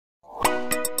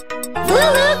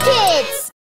LooLoo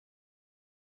Kids!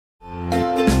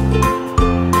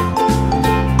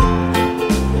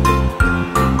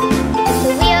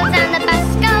 The wheels on the bus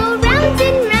go round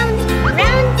and round,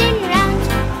 round and round,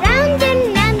 round and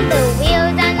round. The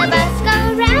wheels on the bus go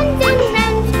round and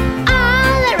round,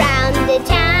 all around the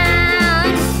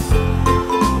town.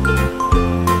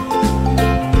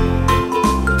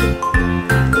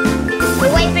 The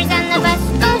wipers on the bus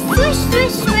go swish,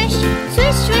 swish, swish,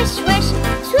 swish, swish, swish,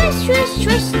 swish, swish,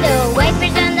 swish. The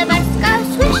wipers on the bus go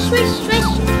swish, swish, swish,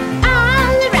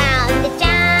 all around the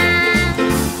town.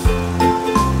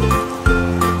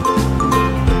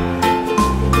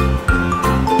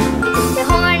 The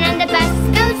horn on the bus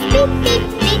goes beep, beep,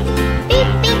 beep, beep,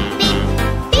 beep, beep,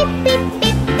 beep, beep,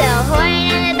 beep. The horn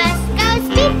on the bus goes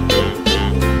beep, beep, beep,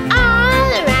 all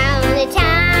around the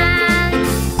town.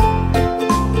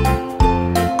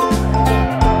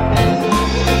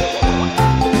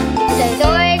 The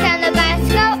doors on the bus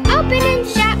go open and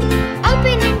shut,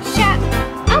 open and shut,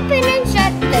 open and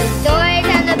shut. The doors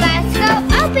on the bus go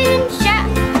open and shut,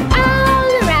 all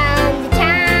around the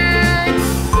town.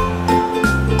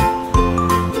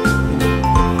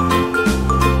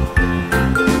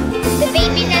 The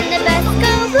babies on the bus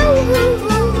go woo, woo,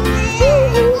 woo, woo,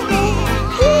 woo, woo,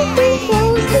 woo, woo,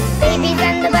 woo. The babies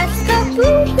on the bus go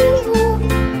woo, woo, woo,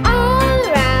 all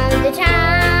around the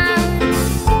town.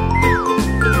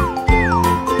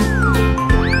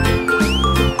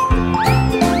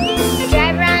 The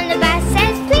driver on the bus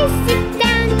says, please sit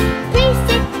down, please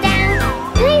sit down,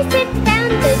 please sit down.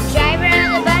 The driver on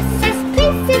the bus says,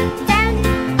 please sit down,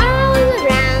 all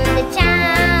around the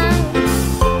town.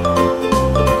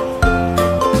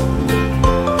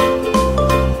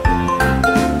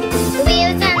 The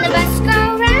wheels on the bus go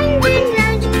round and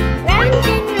round, round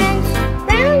and round,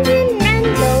 round and round.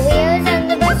 The wheels on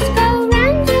the bus go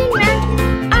round and round,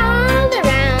 all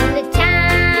around the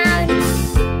town.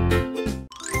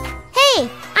 Hey,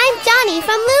 I'm Johnny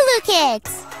from LooLoo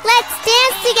Kids. Let's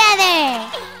dance together.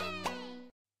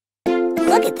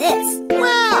 Look at this.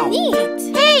 Wow!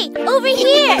 Neat. Hey, over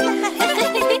here.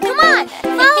 Come on,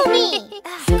 follow me.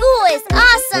 School is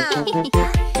awesome.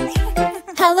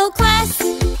 Hello class,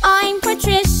 I'm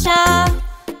Patricia.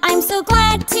 I'm so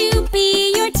glad to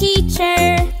be your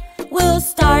teacher. We'll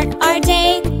start our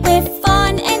day with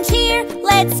fun and cheer.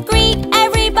 Let's greet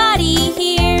everybody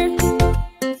here.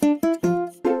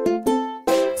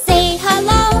 Say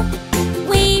hello,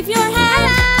 wave your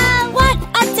hand. What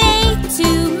a day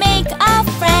to make a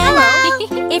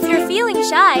friend. If you're feeling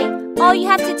shy, all you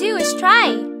have to do is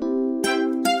try.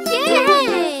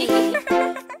 Yay!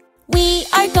 We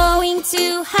are going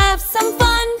to have some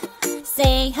fun.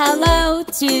 Say hello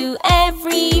to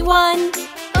everyone.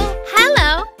 Oh,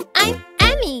 hello. I'm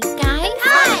Emmy, guys.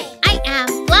 Hi. I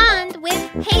am blonde with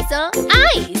hazel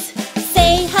eyes.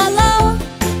 Say hello,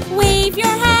 wave your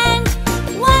hand.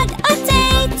 What a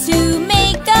day to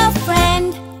make a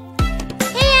friend.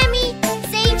 Hey, Emmy,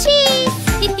 say cheese.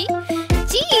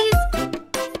 Cheese.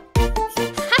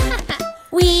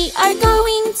 We are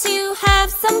going to have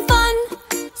some fun.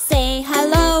 Say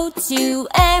hello to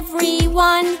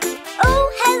everyone. Oh,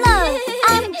 hello.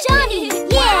 I'm Johnny.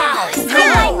 Yeah. I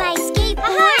ride my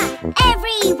skateboard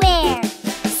everywhere.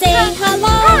 Say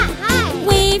hello, Hi.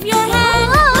 wave your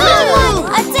hand. Whoa.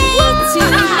 What a day to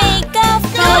make a Go,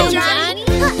 friend. Johnny.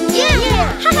 Yeah.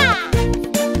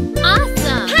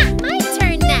 Awesome. My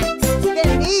turn next.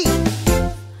 Me.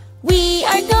 We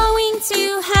are going to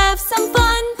have some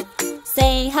fun.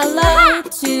 Say hello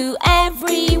to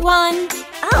everyone.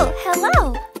 Oh,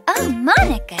 hello. Oh,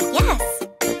 Monica, yes.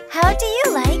 How do you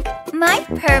like my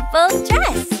purple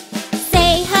dress?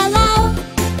 Say hello,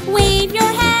 wave your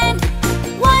hand.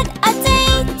 What a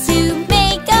day to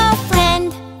make a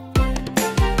friend.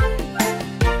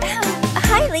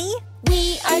 Hi, Lee.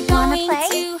 We are Wanna going play?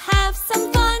 to have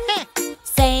some fun.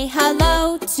 Say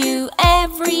hello to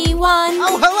everyone.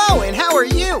 Oh, hello, and how are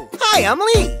you? Hi, I'm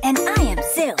Lee. And I am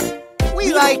Sue.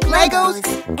 We like Legos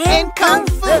and Kung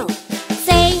Fu.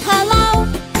 Say hello,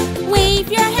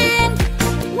 wave your hand.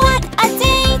 What a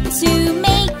day to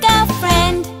make a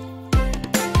friend.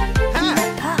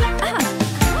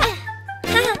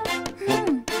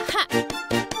 Hi.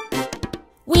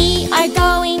 We are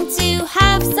going to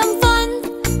have some fun.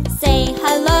 Say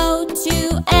hello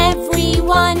to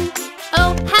everyone.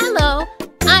 Oh, hello.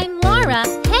 I'm Laura.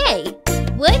 Hey,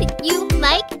 would you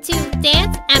like to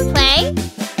dance and play?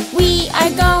 We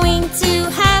are going to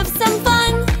have some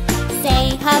fun.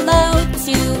 Say hello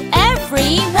to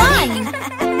everyone.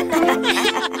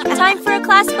 Time for a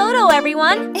class photo,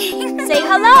 everyone. Say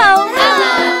hello.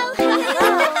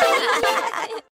 Hello.